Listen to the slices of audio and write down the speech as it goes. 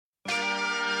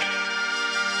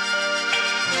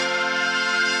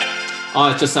I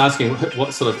was just asking,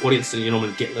 what sort of audience do you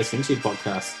normally get listening to your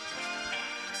podcast?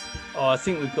 Oh, I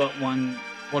think we've got one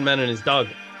man and his dog.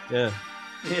 Yeah.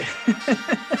 Yeah.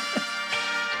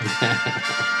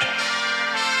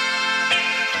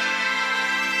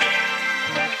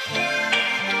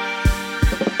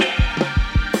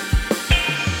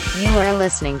 You are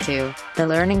listening to The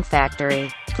Learning Factory.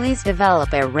 Please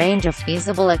develop a range of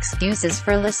feasible excuses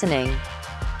for listening.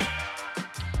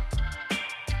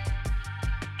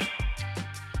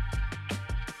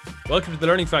 Welcome to The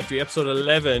Learning Factory, episode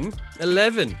 11.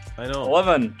 11, I know.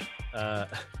 11.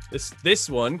 This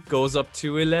one goes up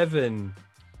to 11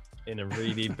 in a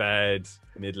really bad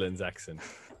Midlands accent.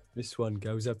 This one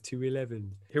goes up to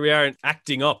 11. Here we are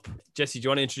acting up. Jesse, do you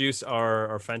want to introduce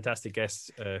our fantastic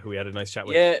guest who we had a nice chat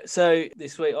with? Yeah, so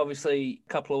this week, obviously, a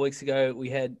couple of weeks ago, we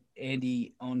had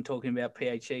Andy on talking about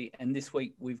PHE, and this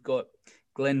week we've got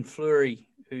Glen Flurey,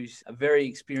 who's a very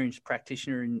experienced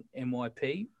practitioner in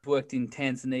MYP. Worked in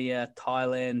Tanzania,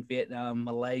 Thailand, Vietnam,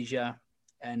 Malaysia,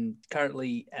 and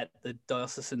currently at the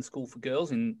Diocesan School for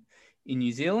Girls in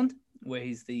New Zealand, where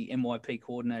he's the MYP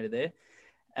coordinator there.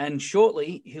 And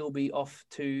shortly, he'll be off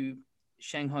to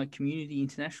Shanghai Community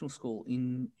International School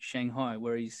in Shanghai,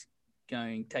 where he's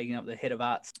taking up the head of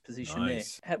arts position there.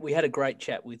 We had a great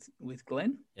chat with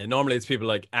Glen. Yeah, normally it's people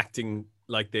like acting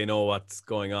like they know what's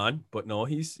going on, but no,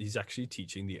 he's actually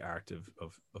teaching the art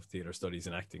of theatre studies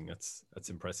and acting. That's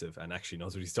impressive, and actually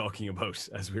knows what he's talking about,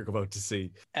 as we're about to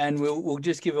see. And we'll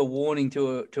just give a warning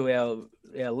to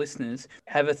our listeners: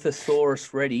 have a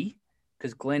thesaurus ready,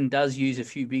 because Glen does use a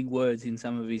few big words in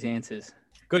some of his answers.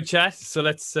 Good chat. So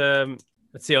let's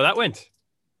see how that went.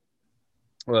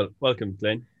 Well, welcome,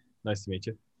 Glen. Nice to meet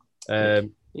you.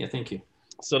 Yeah, thank you.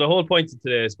 So the whole point of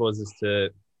today, I suppose, is to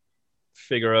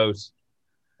figure out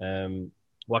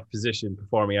what position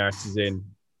performing arts is in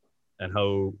and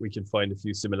how we can find a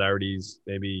few similarities,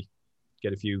 maybe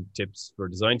get a few tips for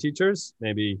design teachers,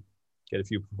 maybe get a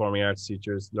few performing arts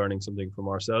teachers learning something from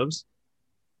ourselves.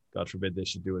 God forbid they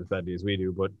should do it as badly as we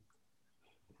do, but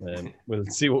we'll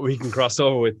see what we can cross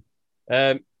over with.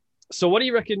 So what do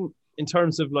you reckon in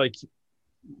terms of, like,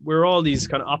 we're all these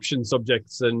kind of option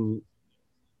subjects and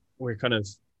we're kind of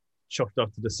chucked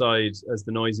off to the side as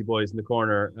the noisy boys in the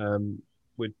corner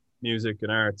with music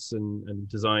and arts and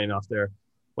design off there.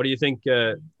 What do you think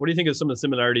of some of the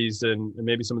similarities and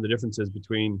maybe some of the differences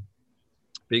between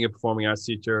being a performing arts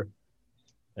teacher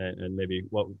and maybe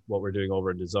what we're doing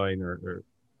over in design, or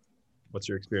what's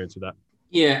your experience with that?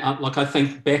 Yeah, I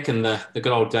think back in the good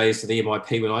old days of the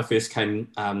MIP, when I first came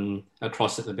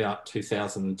across it in about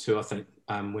 2002, I think,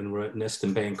 when we were at NIST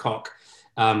in Bangkok,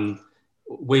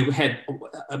 we had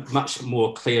a much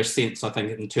more clear sense, I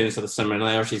think, in terms of the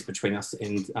similarities between us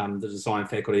and the design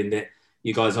faculty, in that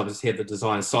you guys obviously had the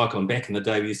design cycle, and back in the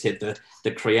day we used to have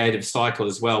the creative cycle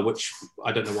as well, which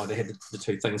I don't know why they had the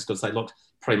two things, because they looked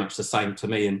pretty much the same to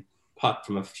me, and apart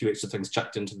from a few extra things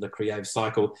chucked into the creative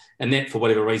cycle, and that for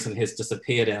whatever reason has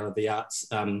disappeared out of the arts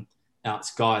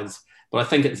guides. But I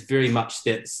think it's very much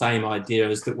that same idea,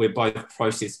 is that we're both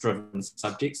process-driven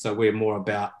subjects, so we're more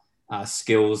about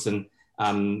skills and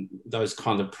those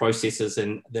kind of processes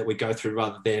and that we go through,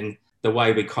 rather than the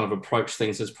way we kind of approach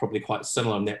things is probably quite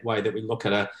similar in that way, that we look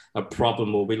at a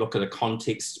problem, or we look at a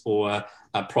context or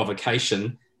a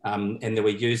provocation, and then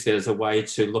we use that as a way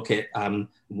to look at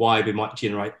why we might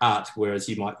generate art, whereas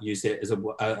you might use that as a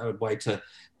way to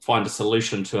find a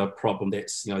solution to a problem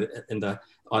that's, in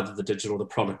either the digital or the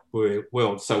product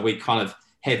world. So we kind of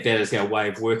have that as our way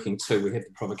of working too. We have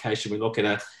the provocation. We look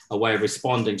at a way of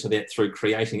responding to that through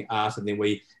creating art, and then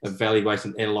we evaluate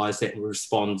and analyse that and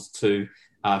respond to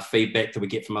feedback that we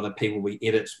get from other people. We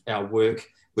edit our work.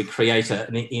 We create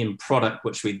an end product,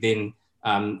 which we then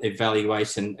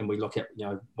evaluate and we look at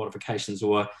modifications,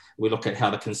 or we look at how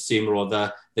the consumer or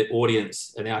the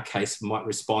audience in our case might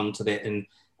respond to that, and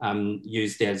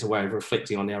use that as a way of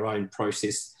reflecting on our own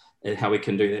process and how we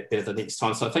can do that better the next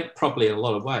time. So I think probably in a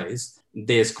lot of ways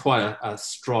there's quite a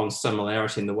strong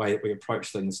similarity in the way that we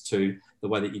approach things to the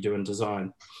way that you do in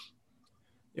design.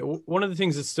 Yeah, one of the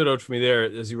things that stood out for me there,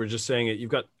 as you were just saying it, you've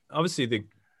got obviously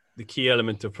the key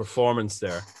element of performance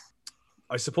there.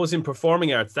 I suppose in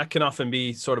performing arts, that can often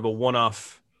be sort of a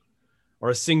one-off or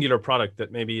a singular product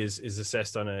that maybe is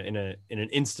assessed on in an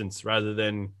instance, rather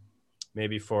than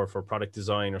maybe for product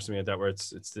design or something like that, where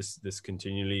it's this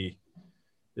continually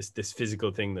this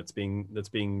physical thing that's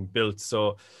being built.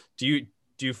 So do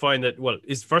you find that, well,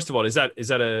 first of all, is that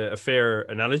a fair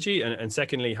analogy? And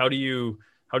secondly, how do you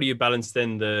balance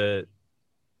then the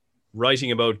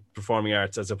writing about performing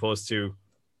arts as opposed to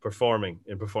performing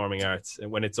in performing arts, and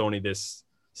when it's only this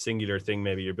singular thing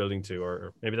maybe you're building to,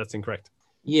 or maybe that's incorrect?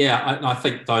 Yeah, I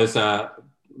think those are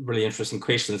really interesting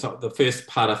questions. The first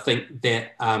part, I think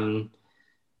that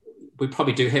we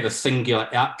probably do have a singular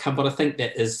outcome, but I think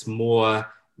that is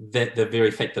more that the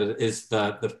very fact that it is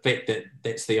the fact that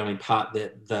that's the only part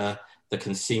that the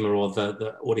consumer or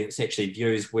the audience actually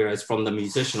views, whereas from the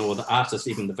musician or the artist,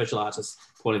 even the visual artist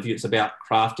point of view, it's about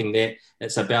crafting that.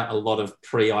 It's about a lot of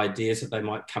pre-ideas that they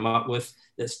might come up with.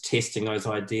 It's testing those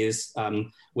ideas,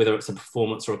 whether it's a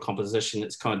performance or a composition.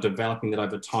 It's kind of developing that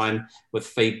over time with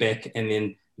feedback, and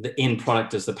then the end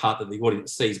product is the part that the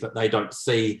audience sees, but they don't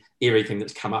see everything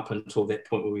that's come up until that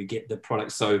point where we get the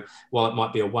product. So while it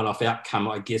might be a one-off outcome,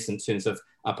 I guess in terms of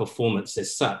a performance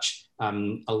as such,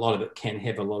 a lot of it can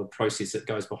have a lot of process that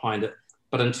goes behind it.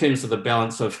 But in terms of the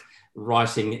balance of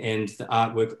writing and the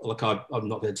artwork, look, I'm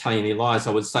not going to tell you any lies.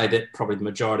 I would say that probably the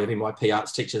majority of MYP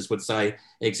arts teachers would say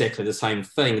exactly the same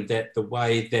thing, that the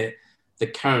way that the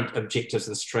current objectives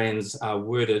and strands are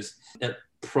worded, it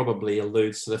probably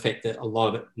alludes to the fact that a lot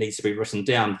of it needs to be written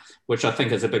down, which I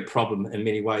think is a big problem in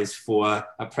many ways for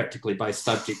a practically based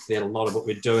subject, that a lot of what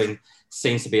we're doing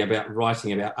seems to be about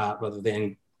writing about art rather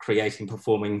than creating,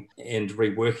 performing and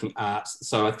reworking art.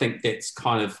 So I think that's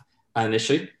kind of an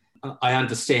issue. I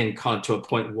understand kind of to a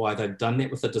point why they've done that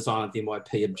with the design of the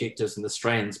MYP objectives and the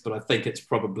strands, but I think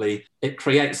it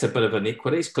creates a bit of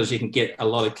inequities, because you can get a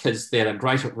lot of kids that are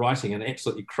great at writing and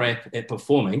absolutely crap at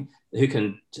performing, who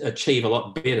can achieve a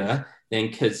lot better than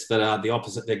kids that are the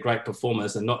opposite. They're great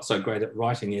performers and not so great at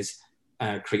writing as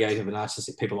creative and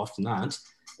artistic people often aren't,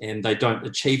 and they don't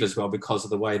achieve as well because of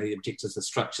the way the objectives are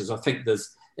structured. I think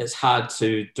it's hard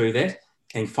to do that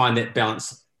and find that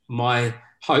balance. My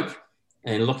hope,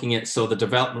 and looking at sort of the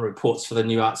development reports for the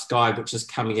New Arts Guide, which is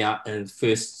coming out in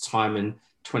first time in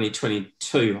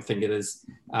 2022, I think it is,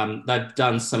 they've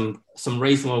done some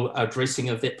reasonable addressing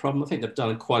of that problem. I think they've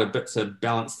done quite a bit to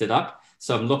balance it up.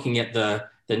 So I'm looking at the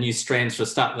new strands for a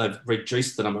start. They've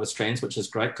reduced the number of strands, which is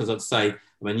great, because I'd say, I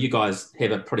mean, you guys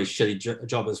have a pretty shitty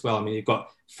job as well. I mean, you've got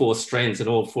 4 strands in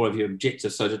all 4 of your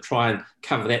objectives. So to try and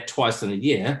cover that twice in a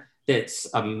year, that's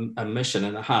a mission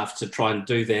and a half to try and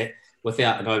do that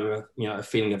without a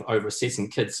feeling of over-assessing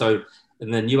kids. So in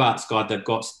the New Arts Guide, they've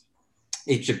got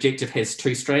each objective has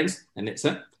 2 strands, and that's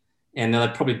it. And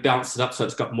they've probably balanced it up so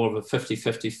it's got more of a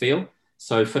 50-50 feel.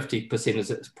 So 50%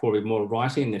 is probably more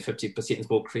writing, and then 50% is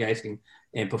more creating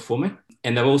and performing.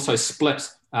 And they've also split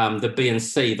the B and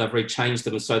C. They've rechanged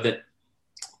them so that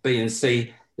B and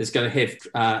C is going to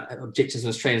have objectives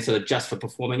and strands that are just for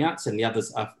performing arts, and the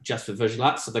others are just for visual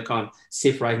arts. So they're kind of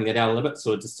separating that out a little bit,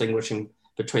 sort of distinguishing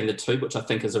between the two, which I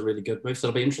think is a really good move. So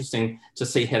it'll be interesting to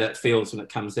see how that feels when it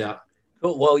comes out.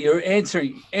 Cool. Well, you're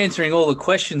answering all the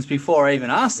questions before I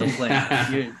even asked them,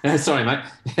 Glenn. Sorry, mate.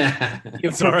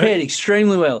 You've prepared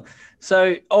extremely well.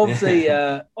 So of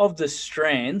the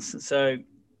strands, so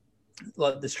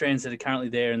like the strands that are currently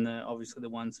there and obviously the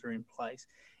ones that are in place,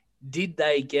 did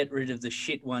they get rid of the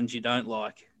shit ones you don't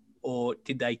like, or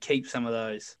did they keep some of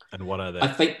those? And what are they? I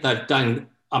think they've done.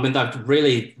 I mean, they've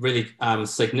really, really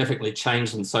significantly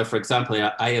changed them. So, for example,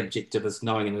 our A objective is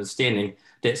knowing and understanding.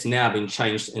 That's now been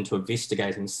changed into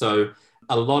investigating. So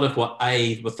a lot of what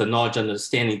A, with the knowledge and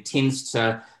understanding, tends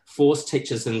to force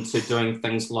teachers into doing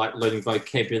things like learning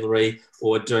vocabulary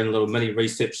or doing little mini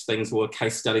research things or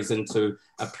case studies into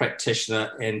a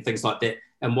practitioner and things like that.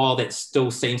 And while that still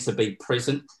seems to be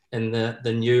present in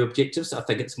the new objectives, I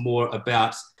think it's more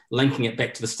about linking it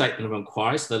back to the statement of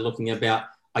inquiry. So they're looking about,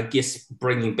 I guess,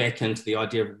 bringing back into the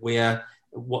idea of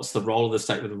what's the role of the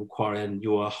statement of inquiry in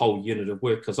your whole unit of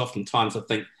work. Because oftentimes I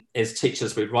think as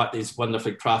teachers, we write these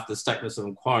wonderfully crafted statements of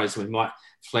inquiries, and we might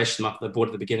flash them up the board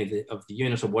at the beginning of the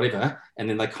unit or whatever, and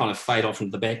then they kind of fade off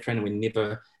into the background and we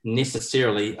never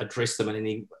necessarily address them in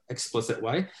any explicit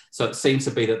way. So it seems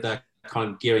to be that they're kind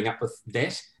of gearing up with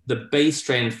that. The B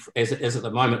strand, as it is at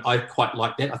the moment, I quite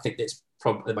like that. I think that's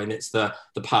probably, that's the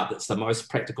part that's the most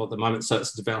practical at the moment. So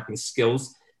it's developing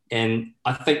skills. And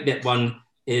I think that one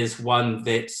is one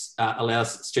that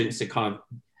allows students to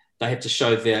they have to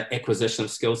show their acquisition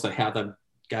of skills, so how they've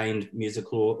gained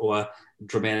musical or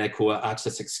dramatic or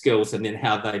artistic skills, and then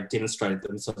how they've demonstrated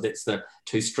them. So that's the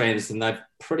 2 strands, and they've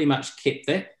pretty much kept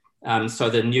that.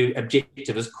 So the new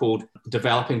objective is called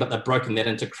developing, but they've broken that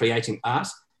into creating art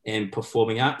and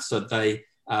performing art. So they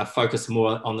focus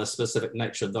more on the specific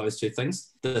nature of those 2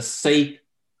 things. The C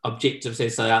objectives,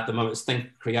 as they are at the moment, is think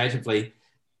creatively.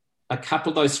 A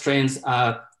couple of those strands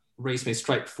are reasonably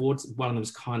straightforward. One of them is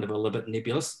kind of a little bit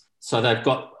nebulous. So they've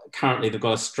got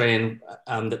a strand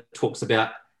that talks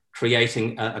about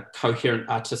creating a coherent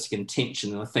artistic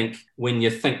intention. And I think when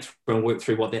you think through and work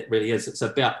through what that really is, it's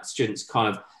about students kind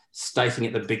of stating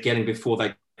at the beginning, before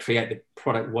they create the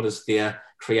product, what is their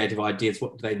creative ideas,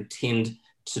 what do they intend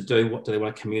to do, what do they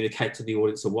want to communicate to the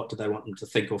audience, or what do they want them to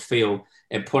think or feel,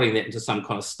 and putting that into some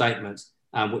kind of statement,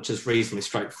 which is reasonably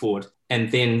straightforward.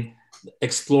 And then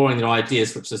exploring their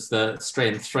ideas, which is the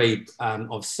strand 3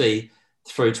 of C,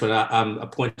 through to a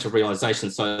point of realization.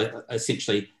 So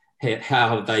essentially,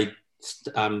 how have they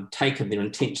taken their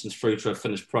intentions through to a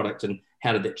finished product, and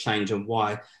how did that change and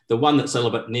why? The one that's a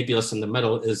little bit nebulous in the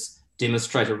middle is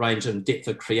demonstrate a range and depth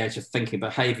of creative thinking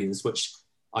behaviours, which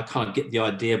I kind of get the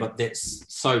idea, but that's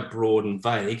so broad and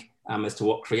vague as to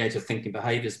what creative thinking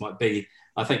behaviours might be.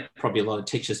 I think probably a lot of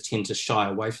teachers tend to shy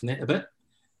away from that a bit.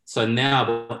 So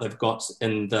now what they've got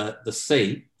in the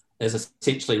C is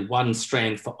essentially one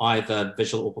strand for either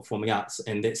visual or performing arts,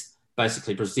 and that's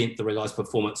basically present the realised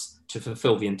performance to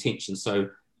fulfil the intention. So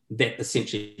that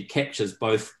essentially captures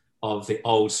both of the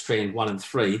old strand 1 and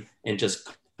 3 and just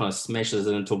kind of smashes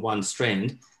it into one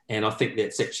strand. And I think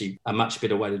that's actually a much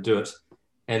better way to do it.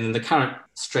 And in the current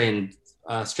strands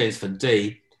for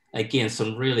D, again,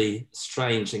 some really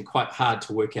strange and quite hard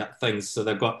to work out things. So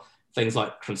they've got things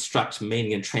like construct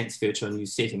meaning and transfer to a new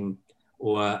setting,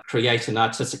 or create an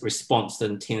artistic response that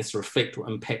intends to reflect or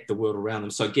impact the world around them.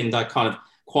 So again, they're kind of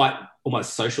quite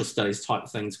almost social studies type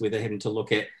things, where they're having to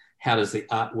look at how does the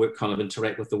artwork kind of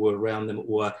interact with the world around them,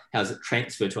 or how does it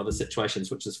transfer to other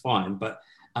situations, which is fine. But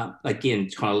again,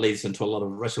 kind of leads into a lot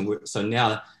of written work. So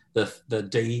now the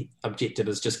D objective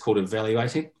is just called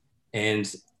evaluating.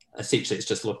 And essentially it's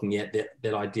just looking at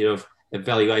that idea of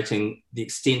evaluating the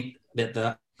extent that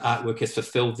the artwork has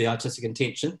fulfilled the artistic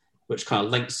intention, which kind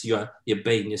of links your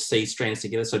B and your C strands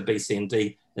together. So B, C, and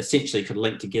D essentially could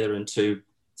link together into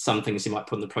some things you might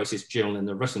put in the process journal in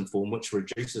the written form, which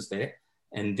reduces that,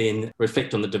 and then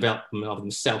reflect on the development of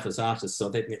themselves as artists. So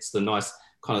that gets the nice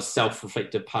kind of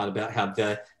self-reflective part about how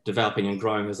they're developing and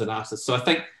growing as an artist. So I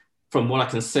think from what I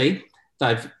can see,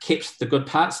 they've kept the good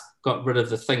parts, got rid of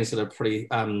the things that are pretty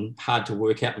hard to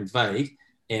work out and vague.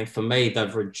 And for me,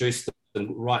 they've reduced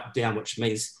them right down, which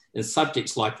means in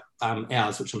subjects like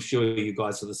ours, which I'm sure you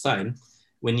guys are the same,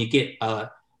 when you get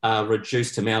a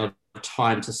reduced amount of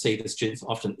time to see the students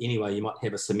often anyway, you might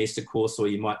have a semester course, or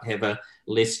you might have a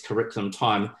less curriculum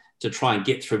time to try and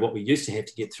get through what we used to have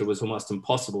to get through was almost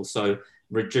impossible. So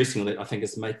reducing that, I think,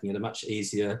 is making it a much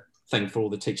easier thing for all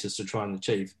the teachers to try and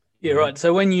achieve. Yeah, right.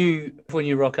 So when you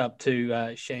rock up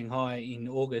to Shanghai in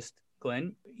August,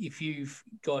 Glenn, if you've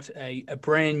got a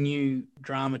brand new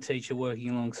drama teacher working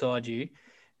alongside you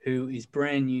who is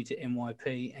brand new to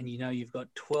MYP, and you know you've got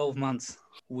 12 months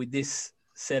with this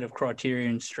set of criteria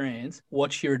and strands,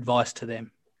 what's your advice to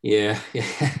them? Yeah.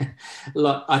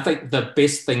 Look, I think the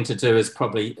best thing to do is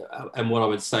probably, and what I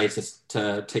would say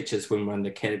to teachers when we're in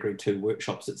the Category 2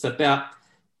 workshops, it's about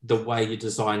the way you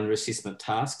design your assessment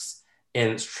tasks,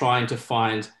 and it's trying to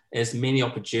find as many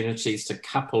opportunities to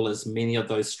couple as many of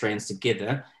those strands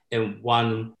together in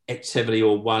one activity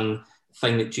or one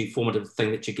formative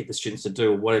thing that you get the students to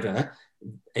do or whatever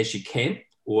as you can,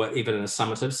 or even in a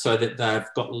summative, so that they've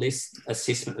got less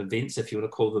assessment events, if you want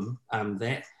to call them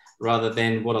that, rather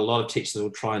than what a lot of teachers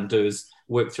will try and do is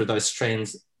work through those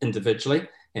strands individually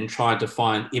and try to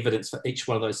find evidence for each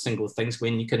one of those single things,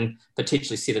 when you can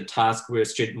potentially set a task where a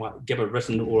student might give a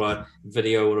written or a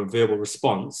video or a verbal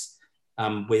response,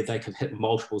 where they can hit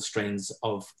multiple strands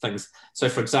of things. So,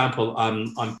 for example,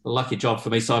 I'm a lucky job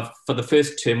for me. So for the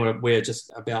first term, we're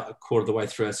just about a quarter of the way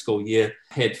through our school year,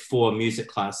 had 4 music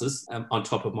classes on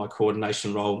top of my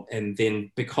coordination role. And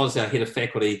then because our head of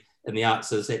faculty in the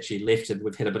arts has actually left and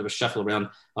we've had a bit of a shuffle around,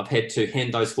 I've had to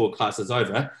hand those 4 classes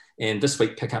over and this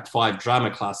week pick up 5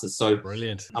 drama classes. So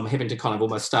brilliant. I'm having to kind of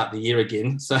almost start the year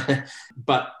again. So,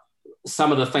 but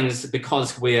some of the things,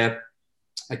 because we're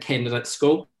a candidate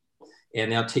school,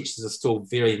 and our teachers are still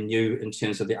very new in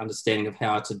terms of their understanding of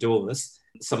how to do all this,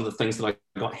 some of the things that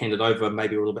I got handed over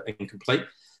maybe were a little bit incomplete.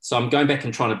 So I'm going back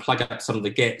and trying to plug up some of the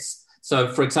gaps. So,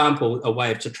 for example, a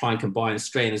way to try and combine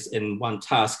strands in one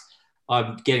task,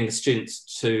 I'm getting the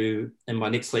students to, in my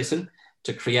next lesson,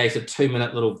 to create a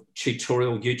 2-minute little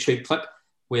tutorial YouTube clip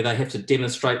where they have to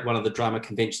demonstrate one of the drama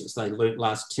conventions they learnt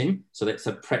last term. So that's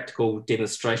a practical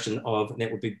demonstration of, and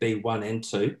that would be B1 and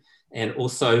 2. And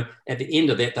also at the end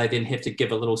of that, they then have to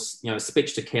give a little,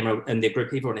 speech to camera in their group.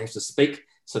 Everyone has to speak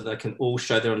so they can all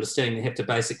show their understanding. They have to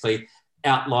basically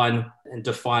outline and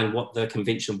define what the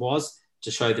convention was to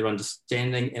show their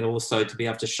understanding, and also to be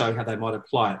able to show how they might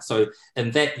apply it. So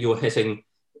in that, you're hitting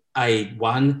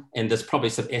A1, and there's probably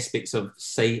some aspects of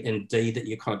C and D that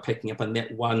you're kind of picking up in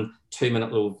that 1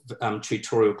 2-minute little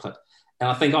tutorial clip. And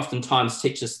I think oftentimes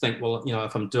teachers think, well,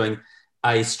 if I'm doing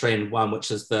A strand one,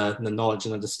 which is the knowledge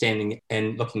and understanding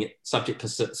and looking at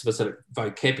subject-specific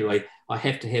vocabulary, I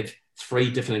have to have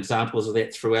 3 different examples of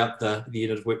that throughout the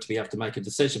unit of work to be able to make a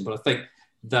decision. But I think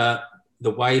the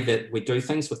way that we do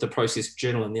things with the process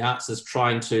journal and the arts is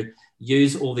trying to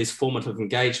use all these formative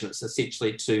engagements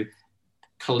essentially to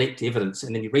collect evidence.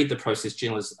 And then you read the process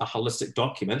journal as a holistic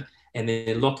document and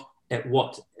then look at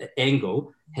what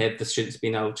angle have the students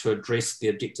been able to address the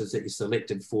objectives that you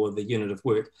selected for the unit of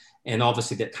work. And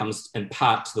obviously that comes in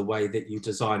part to the way that you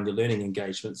design your learning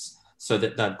engagements so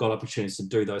that they've got opportunities to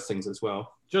do those things as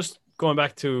well. Just going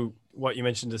back to what you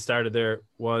mentioned at the start of there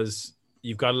was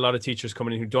you've got a lot of teachers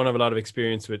coming in who don't have a lot of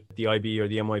experience with the IB or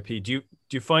the MYP. Do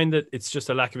you find that it's just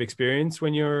a lack of experience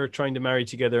when you're trying to marry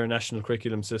together a national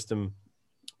curriculum system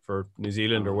for New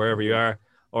Zealand or wherever you are?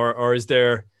 Or is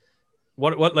there...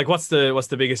 what's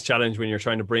the biggest challenge when you're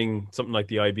trying to bring something like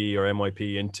the IB or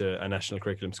MYP into a national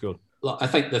curriculum school? Look, I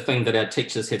think the thing that our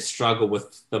teachers have struggled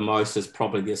with the most is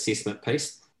probably the assessment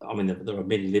piece. I mean, there are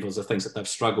many levels of things that they've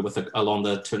struggled with along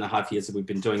the 2.5 years that we've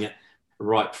been doing it,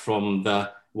 right from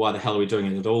the why the hell are we doing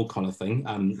it at all kind of thing,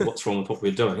 what's wrong with what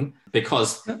we're doing.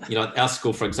 Because, our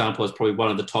school, for example, is probably one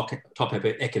of the top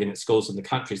academic schools in the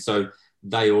country. So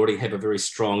they already have a very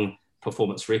strong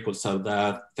performance record. So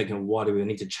they're thinking, why do we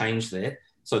need to change that?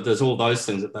 So there's all those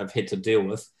things that they've had to deal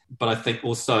with. But I think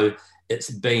also it's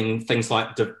been things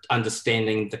like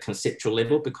understanding the conceptual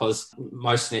level, because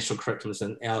most national curriculums,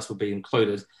 and ours will be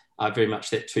included, are very much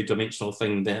that 2-dimensional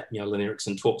thing that Lynn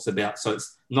Erickson talks about. So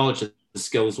it's knowledge and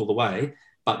skills all the way,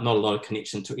 but not a lot of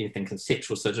connection to anything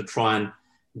conceptual. So to try and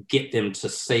get them to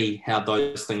see how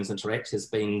those things interact has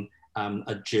been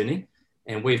a journey.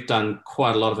 And we've done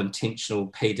quite a lot of intentional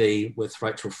PD with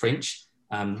Rachel French.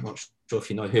 I'm not sure if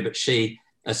you know her, but she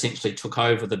essentially took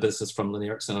over the business from Lynn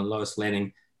Erickson and Lois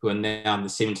Lanning, who are now in the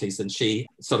 70s, and she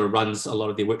sort of runs a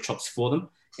lot of their workshops for them.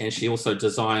 And she also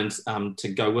designed to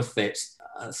go with that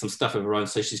some stuff of her own.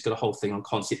 So she's got a whole thing on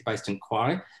concept-based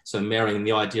inquiry. So marrying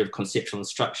the idea of conceptual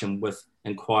instruction with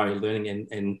inquiry learning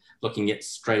and looking at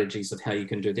strategies of how you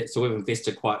can do that. So we've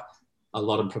invested quite a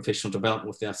lot in professional development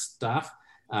with our staff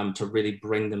to really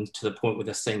bring them to the point where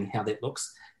they're seeing how that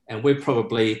looks. And we're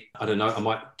probably, I don't know, I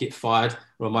might get fired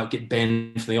or I might get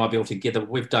banned from the IB altogether.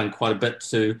 We've done quite a bit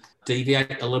to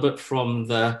deviate a little bit from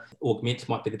the augment,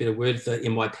 might be the better word, the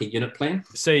MYP unit plan.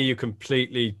 Say you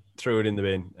completely threw it in the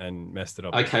bin and messed it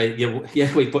up. Okay,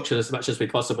 yeah, we butchered as much as we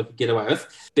possibly could get away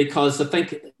with, because I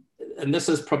think, and this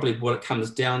is probably what it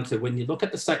comes down to, when you look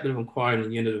at the statement of inquiry in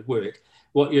the unit of work,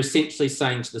 what you're essentially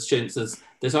saying to the students is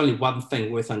there's only one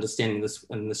thing worth understanding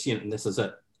in this unit, and this is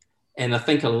it. And I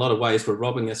think in a lot of ways we're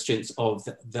robbing our students of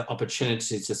the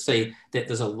opportunity to see that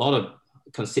there's a lot of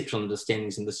conceptual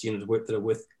understandings in this unit of work that are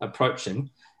worth approaching.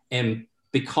 And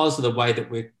because of the way that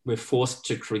we're forced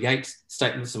to create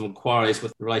statements of inquiries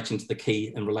with relating to the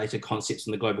key and related concepts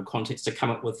in the global context to come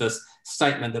up with this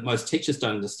statement that most teachers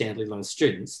don't understand, let alone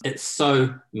students, it's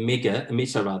so meta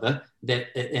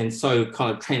that and so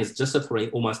kind of transdisciplinary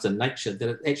almost in nature that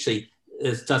it actually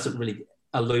doesn't really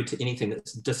allude to anything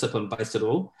that's discipline based at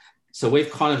all. So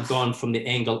we've kind of gone from the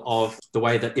angle of the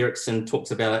way that Erickson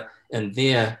talks about it in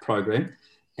their program,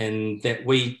 and that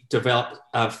we develop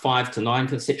 5 to 9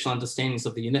 conceptual understandings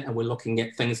of the unit, and we're looking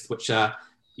at things which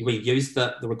we use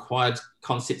the required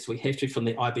concepts we have to from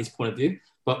the IB's point of view.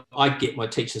 But I get my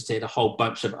teachers to add a whole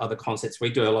bunch of other concepts. We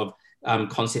do a lot of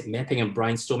concept mapping and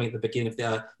brainstorming at the beginning of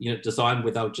their unit design,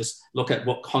 where they'll just look at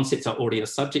what concepts are already in the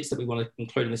subjects that we want to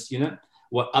include in this unit,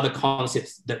 what other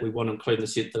concepts that we want to include in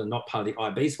this unit that are not part of the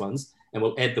IB's ones, and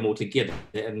we'll add them all together,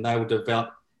 and they will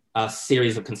develop a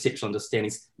series of conceptual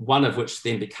understandings, one of which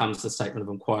then becomes the statement of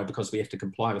inquiry, because we have to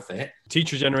comply with that.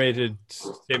 Teacher-generated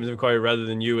statements of inquiry rather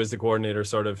than you as the coordinator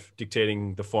sort of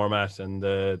dictating the format and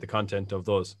the content of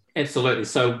those. Absolutely.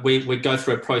 So we go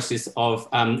through a process of,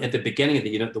 at the beginning of the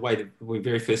unit, the way that we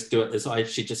very first do it is I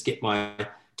actually just get my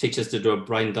teachers to do a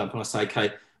brain dump, and I say,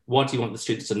 okay, what do you want the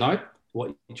students to know?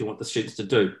 What do you want the students to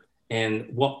do? And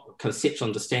what conceptual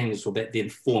understandings will that then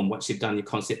form once you've done your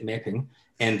concept mapping?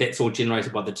 And that's all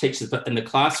generated by the teachers. But in the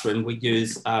classroom,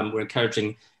 we're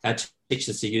encouraging our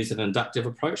teachers to use an inductive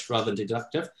approach rather than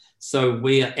deductive. So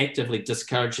we are actively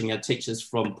discouraging our teachers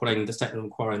from putting the statement of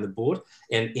inquiry on the board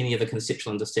and any of the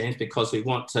conceptual understandings, because we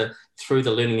want to, through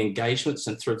the learning engagements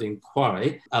and through the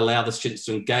inquiry, allow the students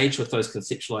to engage with those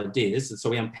conceptual ideas. And so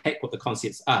we unpack what the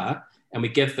concepts are, and we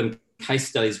give them case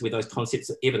studies where those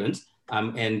concepts are evident,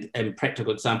 and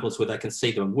practical examples where they can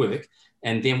see them work.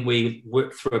 And then we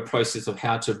work through a process of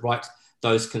how to write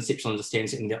those conceptual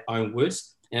understandings in their own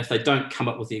words. And if they don't come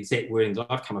up with the exact wording that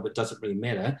I've come up, it doesn't really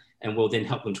matter. And we'll then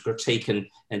help them to critique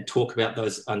and talk about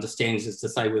those understandings as to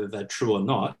say whether they're true or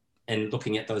not. And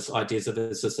looking at those ideas of,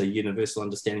 is this a universal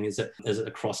understanding? Is it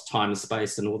across time and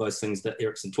space and all those things that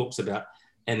Erickson talks about?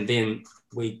 And then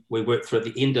we work through at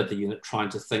the end of the unit trying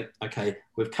to think, okay,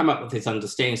 we've come up with these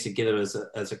understandings together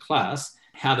as a class.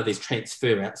 How do these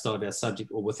transfer outside of our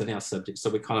subject or within our subject? So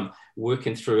we're kind of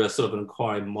working through a sort of an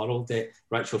inquiry model that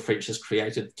Rachel French has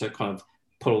created to kind of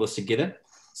put all this together.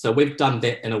 So we've done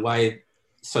that in a way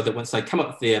so that once they come up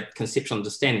with their conceptual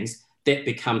understandings, that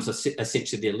becomes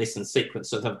essentially their lesson sequence.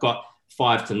 So they've got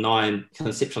 5 to 9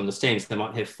 conceptual understandings. They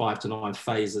might have 5 to 9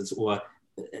 phases or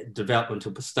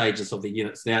developmental stages of the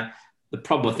units. Now, the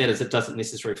problem with that is it doesn't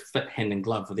necessarily fit hand in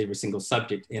glove with every single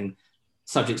subject. And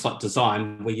subjects like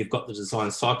design, where you've got the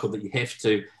design cycle that you have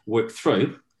to work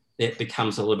through, that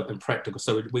becomes a little bit impractical.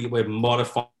 So we're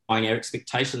modifying our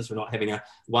expectations. We're not having a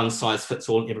one size fits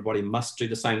all and everybody must do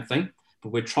the same thing.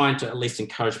 But we're trying to at least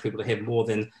encourage people to have more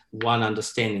than one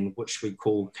understanding, which we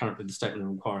call currently the statement of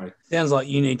inquiry. Sounds like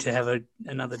you need to have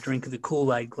another drink of the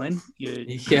Kool-Aid, Glenn. You're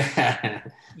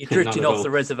drifting off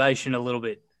the reservation a little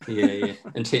bit. Yeah,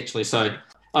 intentionally so.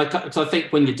 So I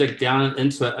think when you dig down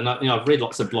into it, and I've read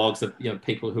lots of blogs of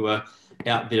people who are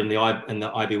out there in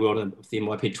the IB world and the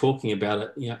MYP talking about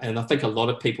it, and I think a lot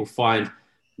of people find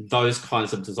those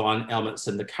kinds of design elements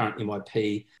in the current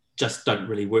MYP just don't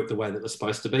really work the way that they're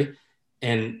supposed to be.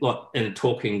 And in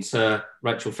talking to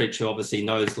Rachel French, who obviously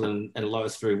knows Lynn and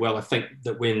Lois very well, I think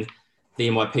that when the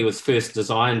MYP was first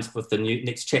designed with the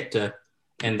next chapter,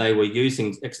 and they were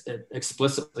using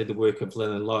explicitly the work of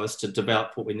Lynn and Lois to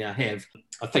develop what we now have,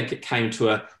 I think it came to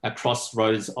a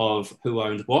crossroads of who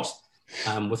owned what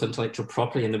with intellectual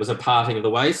property, and there was a parting of the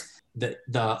ways that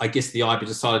I guess the IB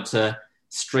decided to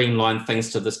streamline things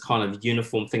to this kind of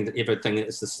uniform thing that everything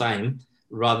is the same,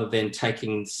 rather than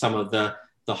taking some of the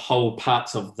whole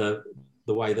parts of the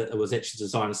way that it was actually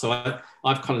designed. So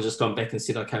I've kind of just gone back and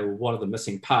said, okay, well, what are the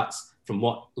missing parts from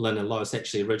what Lynn and Lois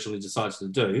actually originally decided to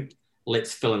do?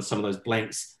 Let's fill in some of those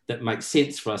blanks that make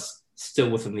sense for us still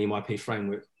within the MYP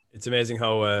framework. It's amazing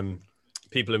how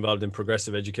people involved in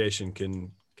progressive education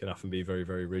can often be very,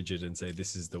 very rigid and say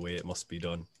this is the way it must be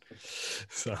done.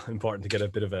 So important to get a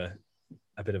bit of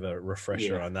a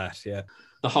refresher on that. Yeah.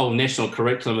 The whole national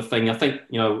curriculum thing, I think,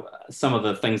 some of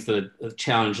the things that are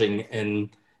challenging in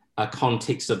a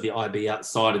context of the IB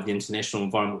outside of the international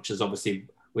environment, which is obviously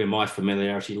where my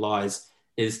familiarity lies,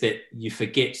 is that you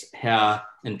forget how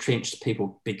entrenched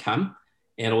people become,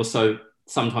 and also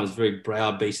sometimes very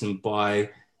browbeaten by,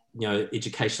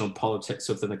 educational politics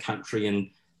within the country and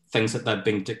things that they're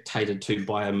being dictated to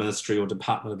by a ministry or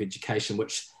department of education,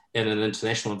 which in an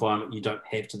international environment you don't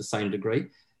have to the same degree.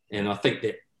 And I think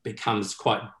that becomes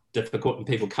quite difficult, and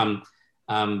people come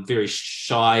very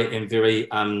shy and very,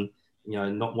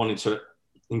 not wanting to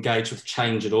engage with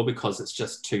change at all because it's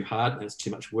just too hard and it's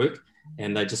too much work,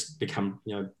 and they just become,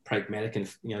 pragmatic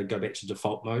and, go back to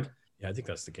default mode. Yeah, I think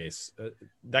that's the case.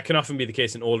 That can often be the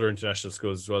case in older international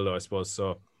schools as well, though, I suppose.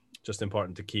 So just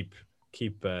important to keep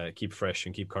fresh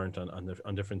and keep current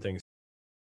on different things.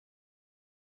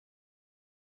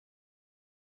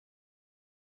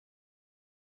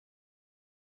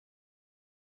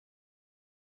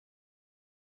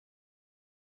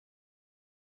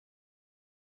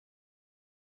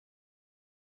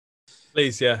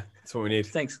 Please, yeah, that's what we need.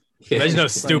 Thanks. Imagine how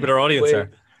stupid our audience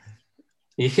are.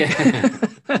 Yeah.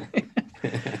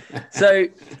 So,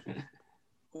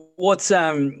 what's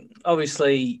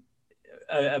obviously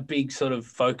a big sort of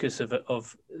focus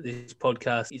of this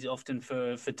podcast is often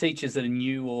for teachers that are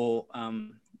new or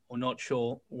not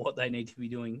sure what they need to be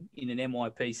doing in an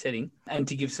MYP setting, and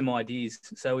to give some ideas.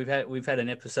 So we've had an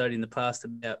episode in the past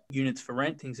about units for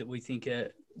rent, things that we think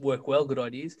work well, good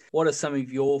ideas. What are some of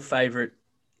your favourite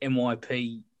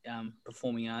MYP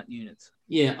performing art units?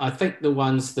 Yeah, I think the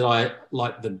ones that I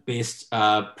like the best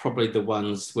are probably the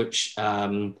ones which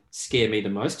scare me the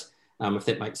most, if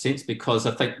that makes sense, because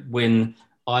I think when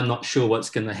I'm not sure what's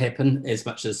going to happen as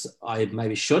much as I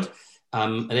maybe should,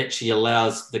 it actually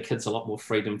allows the kids a lot more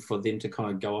freedom for them to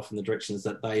kind of go off in the directions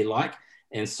that they like.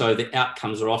 And so the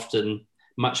outcomes are often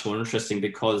much more interesting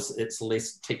because it's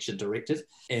less teacher directed.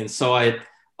 And so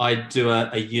I do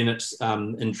a unit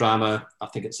in drama. I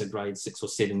think it's a grade 6 or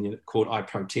 7 unit called I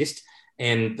Protest.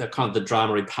 And the kind of the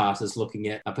drama part is looking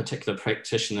at a particular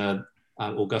practitioner,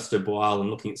 Augusto Boal,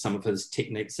 and looking at some of his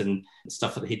techniques and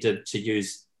stuff that he did to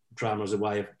use drama as a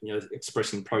way of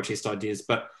expressing protest ideas.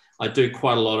 But I do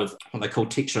quite a lot of what they call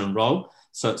teacher and role.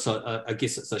 So I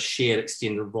guess it's a shared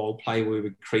extended role play where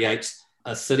we create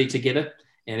a city together,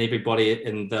 and everybody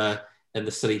in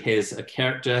the city has a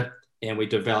character and we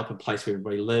develop a place where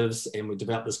everybody lives, and we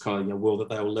develop this kind of world that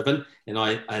they all live in.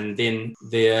 And then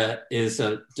there is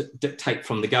a dictate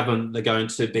from the government. They're going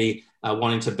to be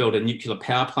wanting to build a nuclear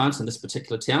power plant in this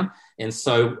particular town. And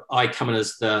so I come in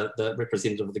as the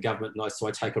representative of the government, and so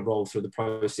I take a role through the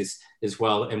process as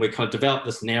well. And we kind of develop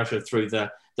this narrative through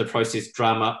the process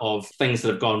drama of things that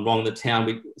have gone wrong in the town.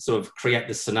 We sort of create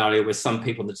this scenario where some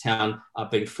people in the town are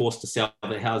being forced to sell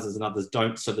their houses and others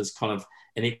don't. So there's kind of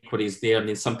inequities there. And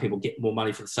then some people get more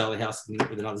money for the sale of the house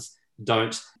than others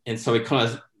don't. And so we kind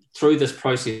of, through this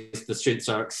process, the students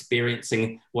are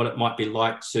experiencing what it might be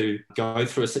like to go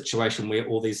through a situation where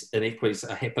all these inequities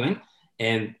are happening,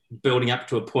 and building up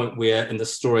to a point where in the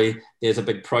story there's a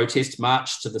big protest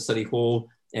march to the city hall,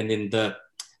 and then the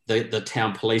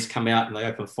town police come out and they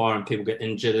open fire and people get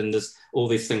injured, and there's all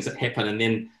these things that happen. And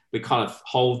then we kind of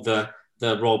hold the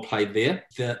role play there.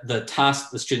 The task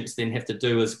the students then have to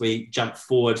do is we jump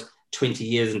forward 20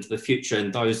 years into the future,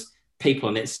 and those people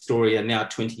in that story are now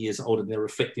 20 years old, and they're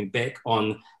reflecting back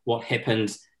on what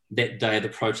happened that day of the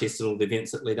protest and all the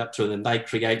events that led up to it. And they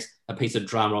create a piece of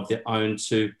drama of their own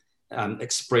to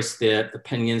express their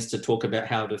opinions, to talk about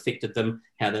how it affected them,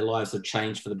 how their lives have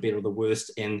changed for the better or the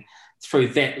worst, and through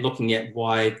that looking at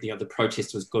why the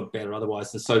protest was good, bad, or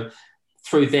otherwise. And so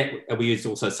through that we used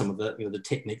also some of the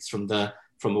techniques from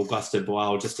Augusto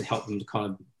Boal just to help them to kind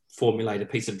of formulate a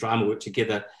piece of drama, work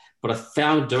together. But I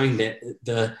found doing that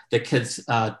the kids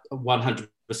are 100%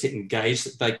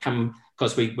 engaged. They come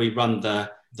because we run the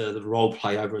role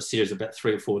play over a series of about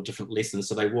 3 or 4 different lessons.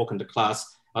 So they walk into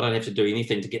class. I don't have to do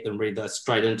anything to get them ready. They're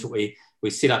straight into it. We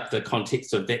set up the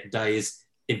context of that day's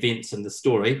events in the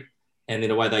story, and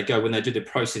then away they go. When they do the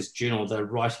process journal, they're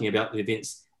writing about the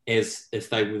events as if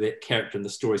they were that character in the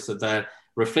story. So they're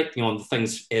reflecting on the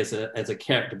things as a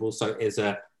character, but also as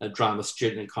a drama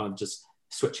student, and kind of just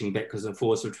switching backwards and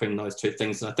forwards between those two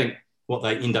things. And I think what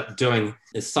they end up doing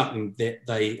is something that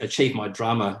they achieve my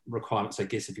drama requirements, I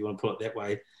guess, if you want to put it that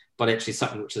way, but actually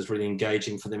something which is really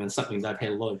engaging for them and something they've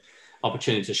had a lot of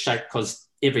opportunity to shape, because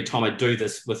every time I do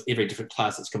this with every different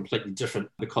class, it's completely different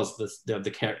because of the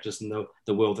characters and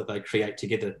the world that they create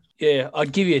together. Yeah,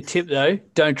 I'd give you a tip though.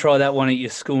 Don't try that one at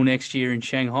your school next year in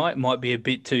Shanghai. It might be a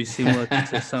bit too similar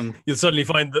to some. You'll suddenly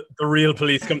find the real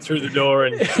police come through the door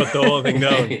and shut the whole thing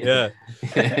down. Yeah.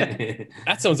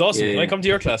 That sounds awesome. Yeah. Can I come to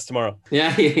your class tomorrow?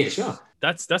 Yeah, sure.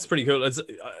 That's pretty cool. It's,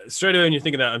 straight away when you're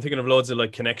thinking that, I'm thinking of loads of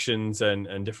like connections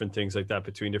and different things like that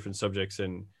between different subjects,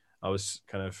 and I was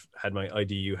kind of had my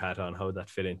IDU hat on, how would that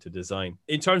fit into design.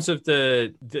 In terms of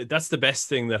that's the best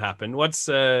thing that happened. What's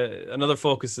another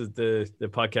focus of the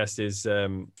podcast is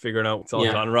figuring out what's all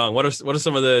gone wrong. What are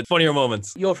some of the funnier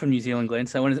moments? You're from New Zealand, Glenn,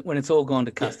 so when it's all gone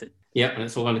to custard. Yeah, when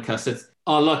it's all gone to custard.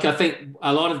 Oh, look, I think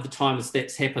a lot of the times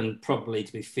that's happened, probably,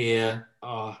 to be fair,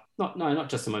 not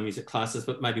just in my music classes,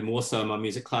 but maybe more so in my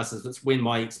music classes. It's when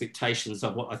my expectations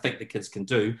of what I think the kids can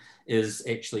do is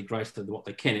actually greater than what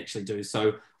they can actually do.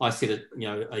 So I set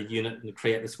a unit and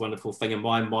create this wonderful thing in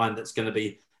my mind that's going to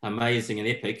be amazing and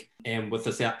epic. And with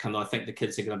this outcome, I think the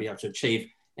kids are going to be able to achieve.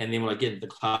 And then when I get into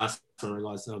the class, I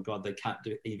realize, oh God, they can't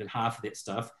do even half of that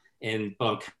stuff. But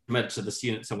I'm committed to this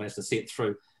unit, so I'm going to have to see it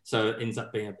through. So it ends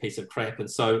up being a piece of crap. And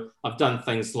so I've done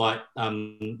things like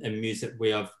in music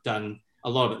where I've done a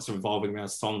lot of it's revolving around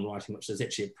songwriting, which is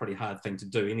actually a pretty hard thing to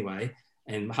do anyway.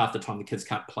 And half the time the kids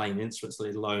can't play instruments,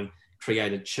 let alone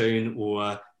create a tune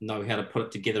or know how to put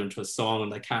it together into a song,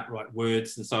 and they can't write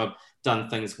words. And so I've done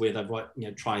things where they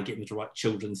try and get them to write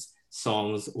children's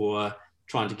songs or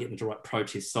trying to get them to write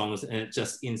protest songs, and it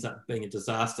just ends up being a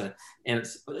disaster. And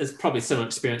it's probably a similar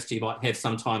experience to you might have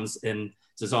sometimes in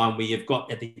design, where you've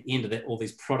got at the end of that all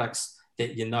these products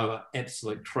that are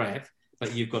absolute crap,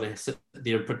 but you've got to sit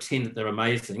there and pretend that they're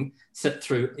amazing, sit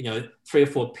through 3 or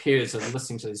 4 periods of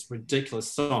listening to these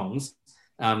ridiculous songs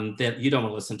that you don't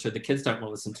want to listen to, the kids don't want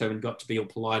to listen to, and got to be all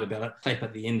polite about it, clap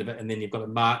at the end of it, and then you've got to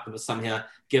mark them or somehow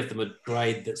give them a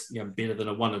grade that's better than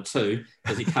a 1 or 2,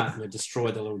 because you can't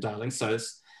destroy the little darling. So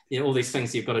it's all these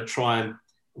things you've got to try and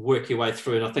work your way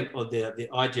through. And I think the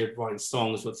idea of writing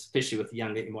songs, especially with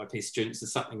younger MYP students,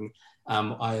 is something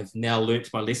I've now learnt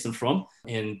my lesson from,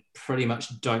 and pretty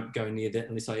much don't go near that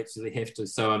unless I absolutely have to.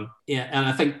 So and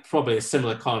I think probably a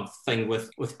similar kind of thing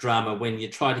with drama, when you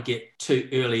try to get too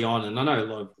early on, and I know a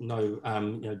lot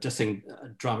of dissing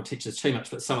drama teachers too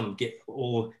much, but some of them get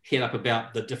all head up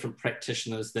about the different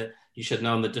practitioners that you should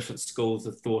know in the different schools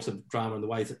of thought of drama and the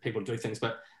ways that people do things.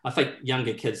 But I think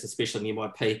younger kids, especially in the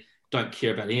MYP, don't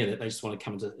care about any of that. They just want to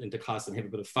come into class and have a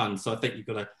bit of fun. So I think you've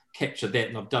got to capture that.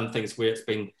 And I've done things where it's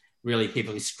been really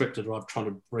heavily scripted, or I've tried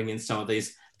to bring in some of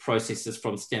these processes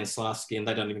from Stanislavski, and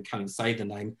they don't even come and say the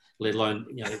name, let alone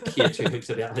care two hoops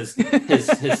about his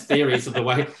theories of the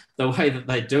way that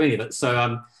they're doing it. So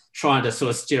I'm trying to sort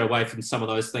of steer away from some of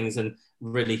those things and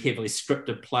really heavily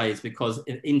scripted plays, because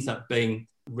it ends up being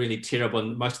really terrible,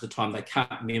 and most of the time they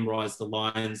can't memorize the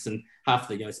lines, and half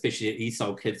the especially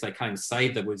ESOL kids, they can't even say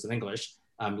the words in English,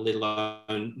 let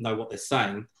alone know what they're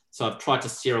saying. So I've tried to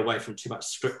steer away from too much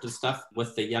scripted stuff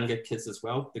with the younger kids as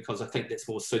well, because I think that's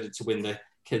more suited to when the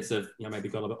kids have maybe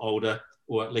got a bit older,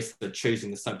 or at least they're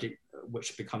choosing the subject,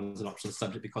 which becomes an optional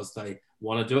subject because they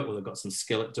want to do it, or they've got some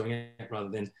skill at doing it, rather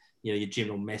than your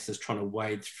general masses trying to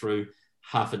wade through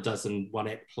half a dozen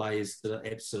one-act plays that are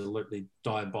absolutely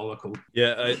diabolical.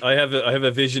 Yeah, I have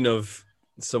a vision of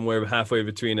somewhere halfway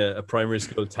between a primary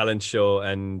school talent show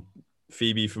and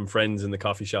Phoebe from Friends in the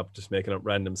coffee shop just making up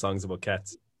random songs about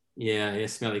cats. Yeah,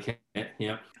 smelly cat,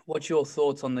 yeah. What's your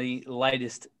thoughts on the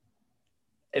latest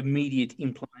immediate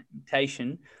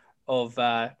implementation of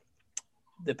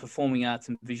the performing arts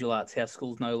and visual arts, how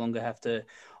schools no longer have to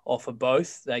offer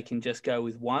both, they can just go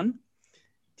with one?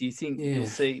 Do you think you'll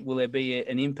see, will there be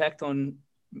an impact on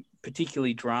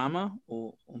particularly drama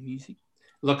or music?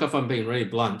 Look, if I'm being really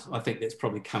blunt, I think that's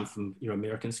probably come from your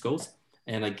American schools.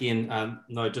 And again,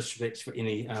 no disrespect for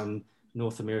any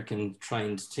North American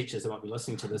trained teachers that might be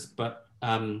listening to this, but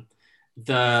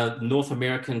the North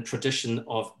American tradition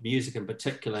of music in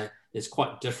particular is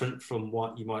quite different from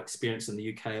what you might experience in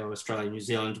the UK or Australia and New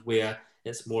Zealand, where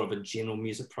it's more of a general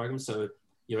music program. So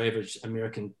your average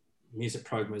American music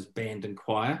program is band and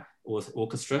choir or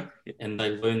orchestra, and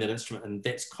they learn that instrument, and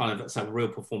that's kind of, it's a real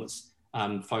performance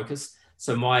focus.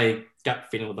 So my gut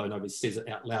feeling, although nobody says it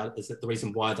out loud, is that the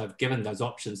reason why they've given those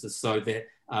options is so that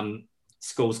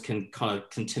schools can kind of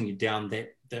continue down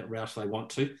that route they want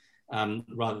to,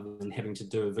 rather than having to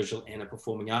do a visual and a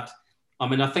performing art. I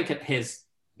mean, I think it has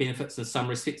benefits in some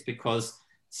respects, because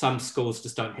some schools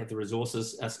just don't have the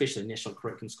resources, especially national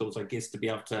curriculum schools, I guess, to be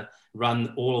able to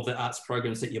run all of the arts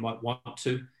programs that you might want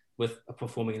to with a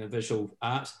performing and a visual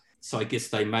art. So I guess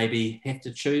they maybe have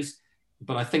to choose.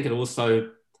 But I think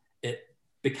it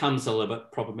becomes a little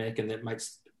bit problematic, and that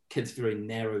makes kids very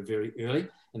narrow very early,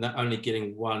 and they're only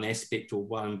getting one aspect or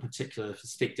one particular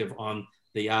perspective on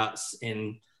the arts,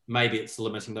 and maybe it's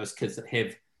limiting those kids that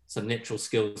have some natural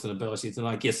skills and abilities. And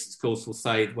I guess schools will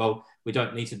say, well, we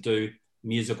don't need to do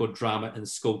music or drama in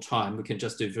school time, we can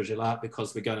just do visual art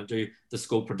because we're going to do the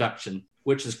school production,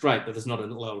 which is great, but there's not a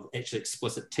lot of actually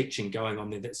explicit teaching going on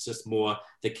there. That's just more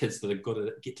the kids that are good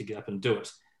at it get up and do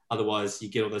it. Otherwise, you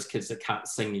get all those kids that can't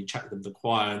sing, you chuck them to the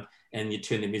choir and you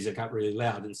turn their music up really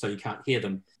loud, and so you can't hear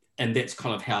them. And that's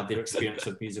kind of how their experience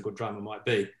of music or drama might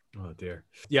be. Oh dear.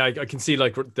 Yeah, I can see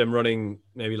like them running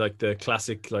maybe like the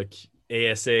classic like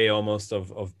ASA almost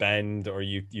of band, or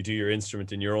you do your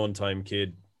instrument in your own time,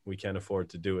 kid. We can't afford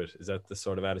to do it. Is that the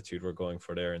sort of attitude we're going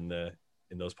for there in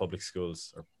those public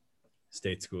schools or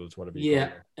state schools, whatever you call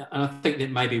it? And I think that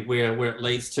maybe where it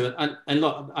leads to it. And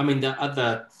look, I mean, the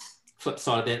other flip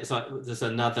side of that is like there's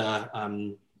another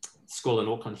school in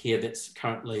Auckland here that's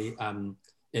currently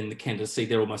in the candidacy.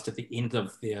 They're almost at the end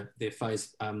of their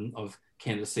phase of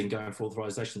candidacy and going for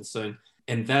authorisation soon.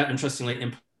 And they're interestingly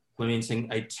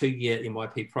implementing a 2-year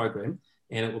MYP program,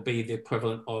 and it will be the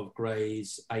equivalent of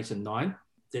grades 8 and 9.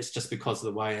 That's just because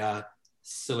of the way our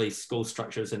silly school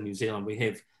structure is in New Zealand. We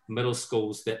have middle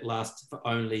schools that last for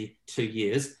only 2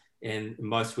 years, and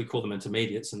most, we call them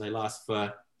intermediates, and they last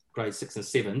for grade 6 and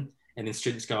 7, and then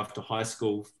students go off to high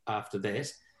school after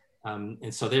that.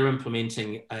 And so they're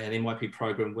implementing an MYP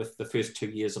program with the first 2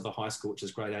 years of the high school, which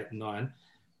is grade 8 and 9.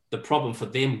 The problem for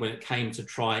them when it came to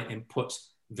try and put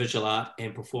visual art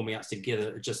and performing arts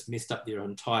together, it just messed up their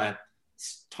entire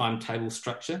timetable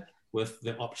structure with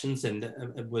the options, and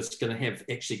it was going to have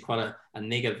actually quite a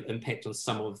negative impact on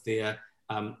some of their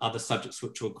other subjects,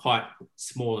 which were quite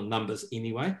small in numbers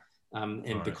anyway. And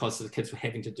right. Because the kids were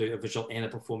having to do a visual and a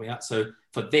performing art. So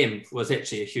for them, it was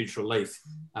actually a huge relief.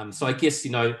 So I guess,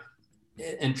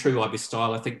 in true IB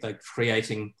style, I think they're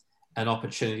creating an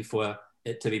opportunity for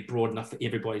it to be broad enough for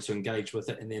everybody to engage with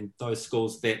it. And then those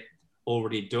schools that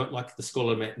already do it, like the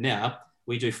school I'm at now,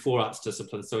 we do 4 arts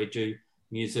disciplines. So we do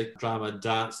music, drama,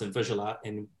 dance, and visual art,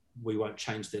 and we won't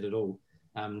change that at all.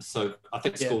 So I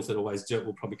think schools that always do it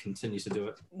will probably continue to do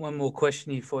it. One more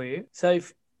question here for you. So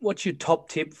what's your top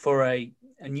tip for a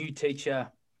new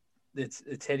teacher that's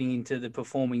heading into the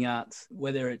performing arts,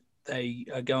 whether they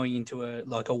are going into a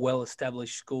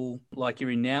well-established school like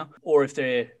you're in now, or if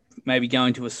they're maybe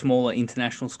going to a smaller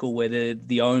international school where they're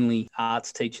the only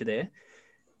arts teacher there?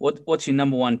 What's your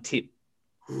number one tip?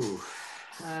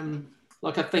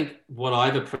 I think what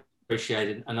I've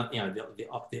appreciated, and the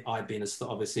IBN is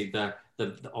obviously the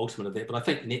ultimate of that. But I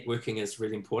think networking is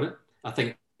really important. I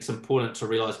think it's important to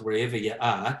realise wherever you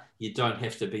are, you don't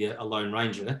have to be a lone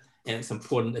ranger, and it's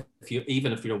important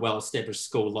even if you're a well-established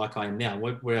school like I am now.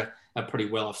 We're a pretty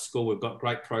well-off school. We've got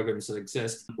great programs that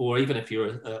exist, or even if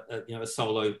you're a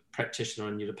solo practitioner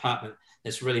in your department,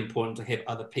 it's really important to have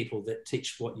other people that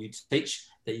teach what you teach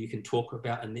that you can talk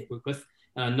about and network with.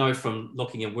 And I know from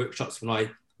looking in workshops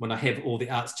when I have all the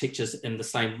arts teachers in the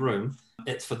same room,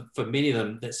 it's for many of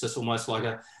them, that's just almost like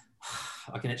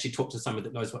I can actually talk to someone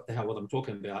that knows what the hell what I'm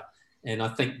talking about. And I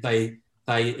think they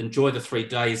enjoy the 3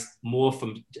 days more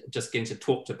from just getting to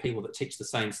talk to people that teach the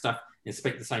same stuff and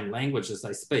speak the same language as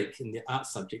they speak in the art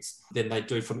subjects than they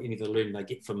do from any of the learning they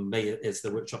get from me as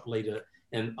the workshop leader.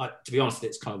 And to be honest,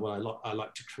 that's kind of what I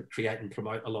like to create and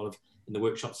promote a lot of in the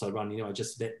workshops I run,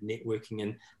 just that networking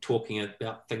and talking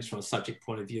about things from a subject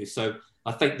point of view. So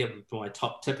I think that would be my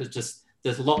top tip, is just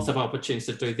there's lots of opportunities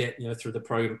to do that, through the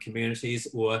program communities,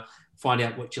 or find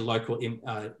out what your local, IB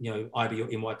or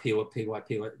MYP or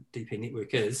PYP or DP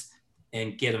network is,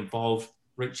 and get involved,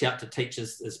 reach out to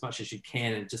teachers as much as you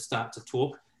can and just start to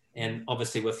talk. And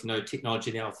obviously with,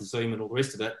 technology now, with Zoom and all the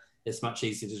rest of it, it's much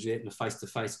easier to do that in a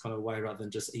face-to-face kind of way rather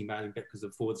than just emailing backwards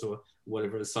and forwards or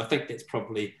whatever it is. So I think that's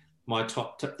probably my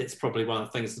top tip. That's probably one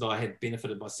of the things that I had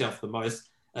benefited myself the most,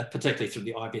 particularly through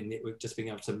the IBN network, just being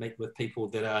able to meet with people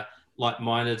that are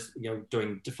like-minded,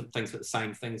 doing different things but the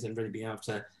same things, and really being able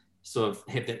to sort of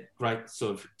have that great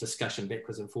sort of discussion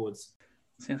backwards and forwards.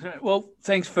 Sounds great. Well,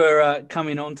 thanks for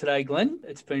coming on today, Glenn.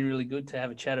 It's been really good to have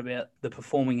a chat about the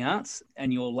performing arts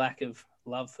and your lack of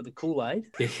love for the Kool-Aid.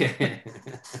 Yeah.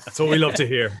 That's what we love to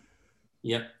hear.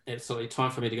 Yep, absolutely.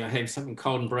 Time for me to go have something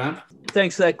cold and brown.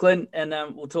 Thanks for that, Glenn, and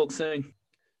we'll talk soon.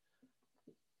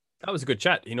 That was a good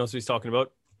chat. He knows what he's talking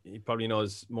about. He probably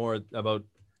knows more about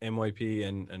MYP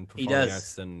and performing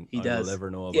arts than I will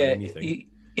ever know about anything.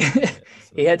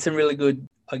 He had some really good,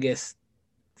 I guess,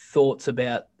 thoughts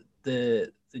about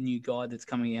the new guide that's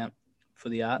coming out for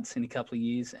the arts in a couple of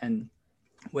years, and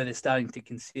where they're starting to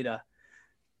consider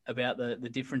about the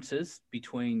differences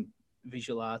between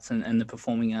visual arts and the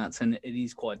performing arts, and it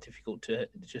is quite difficult to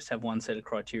just have one set of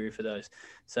criteria for those.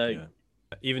 So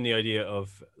even the idea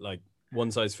of like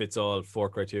one size fits all, 4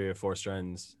 criteria, 4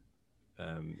 strands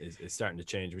is starting to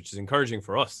change, which is encouraging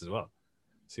for us as well.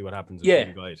 See what happens with the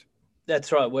new guide.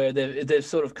 That's right, where they've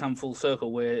sort of come full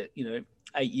circle, where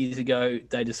 8 years ago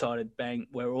they decided, bang,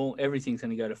 everything's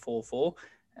going to go to 4-4.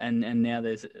 And now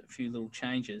there's a few little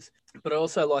changes. But I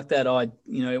also like that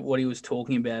what he was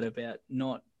talking about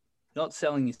not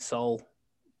selling your soul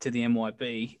to the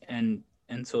MYB and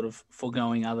sort of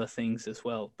foregoing other things as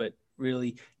well, but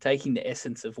really taking the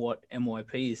essence of what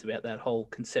MYP is about, that whole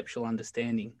conceptual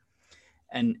understanding,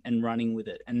 and running with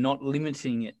it, and not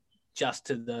limiting it just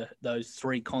to those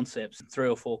 3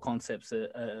 or 4 concepts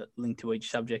that are linked to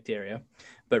each subject area,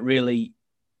 but really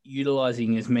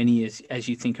utilizing as many as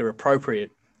you think are appropriate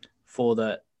for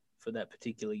that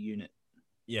particular unit.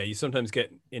 Yeah, you sometimes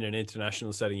get in an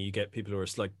international setting, you get people who are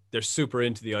like, they're super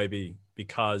into the IB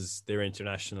because they're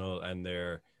international and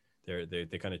they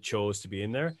kind of chose to be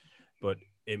in there. But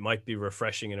it might be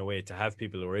refreshing in a way to have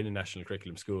people who are in a national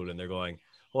curriculum school and they're going,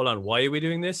 hold on, why are we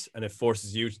doing this? And it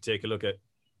forces you to take a look at,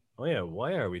 oh yeah,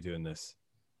 why are we doing this?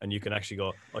 And you can actually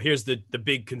go, oh, here's the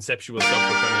big conceptual stuff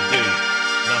we're trying to do,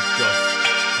 not just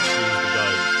here's the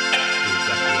guide.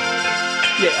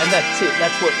 Yeah, and that's it.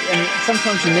 That's what, and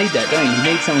sometimes you need that, don't you? You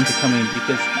need someone to come in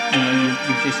because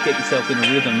you just get yourself in a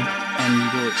rhythm and you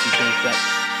do it because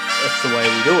that's the way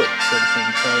we do it, sort of thing.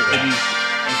 So it is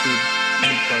a good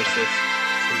process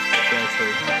to go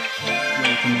through.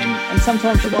 And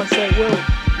sometimes you might say, well,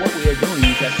 what we are doing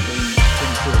is actually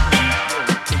pretty cool.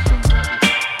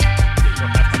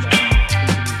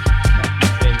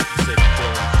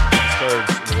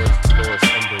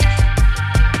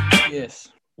 Yes.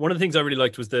 One of the things I really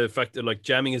liked was the fact that like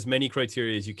jamming as many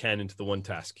criteria as you can into the one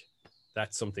task.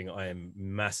 That's something I am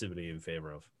massively in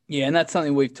favor of. Yeah, and that's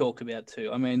something we've talked about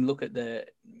too. I mean, look at the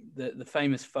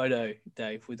famous photo,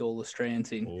 Dave, with all the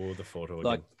strands in. Oh, the photo.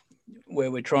 Like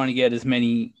where we're trying to get as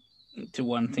many to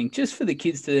one thing, just for the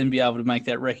kids to then be able to make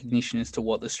that recognition as to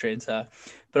what the strands are.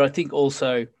 But I think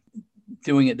also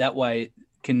doing it that way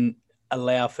can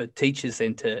allow for teachers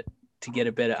then to get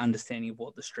a better understanding of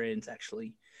what the strands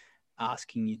actually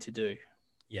asking you to do.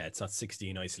 Yeah, it's not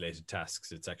 16 isolated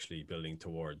tasks. It's actually building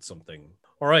towards something.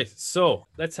 All right, so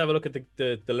let's have a look at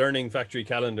the Learning Factory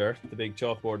calendar, the big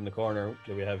chalkboard in the corner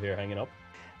that we have here hanging up.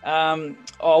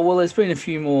 Well, there's been a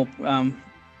few more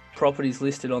properties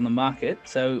listed on the market,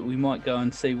 so we might go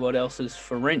and see what else is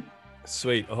for rent.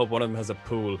 Sweet. I hope one of them has a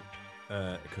pool.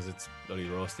 because it's bloody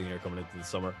roasting here coming into the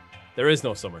summer. There is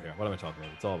no summer here. What am I talking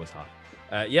about? It's always hot.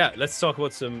 Yeah, let's talk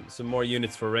about some more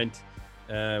units for rent,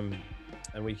 and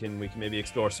we can maybe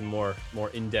explore some more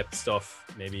in-depth stuff.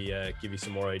 Maybe give you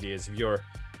some more ideas.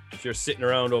 If you're sitting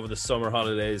around over the summer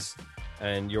holidays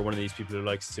and you're one of these people who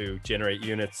likes to generate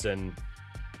units and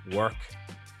work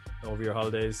over your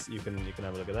holidays, you can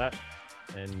have a look at that.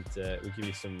 And we give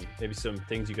you some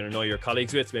things you can annoy your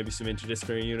colleagues with, maybe some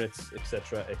interdisciplinary units,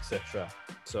 etc.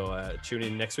 So tune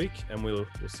in next week and we'll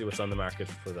see what's on the market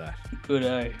for that.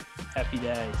 Good. Happy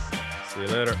days. See you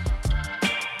later.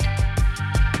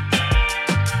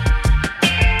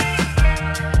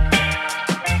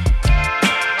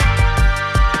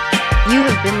 You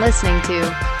have been listening to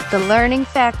The Learning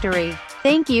Factory.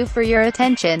 Thank you for your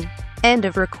attention. End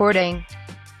of recording.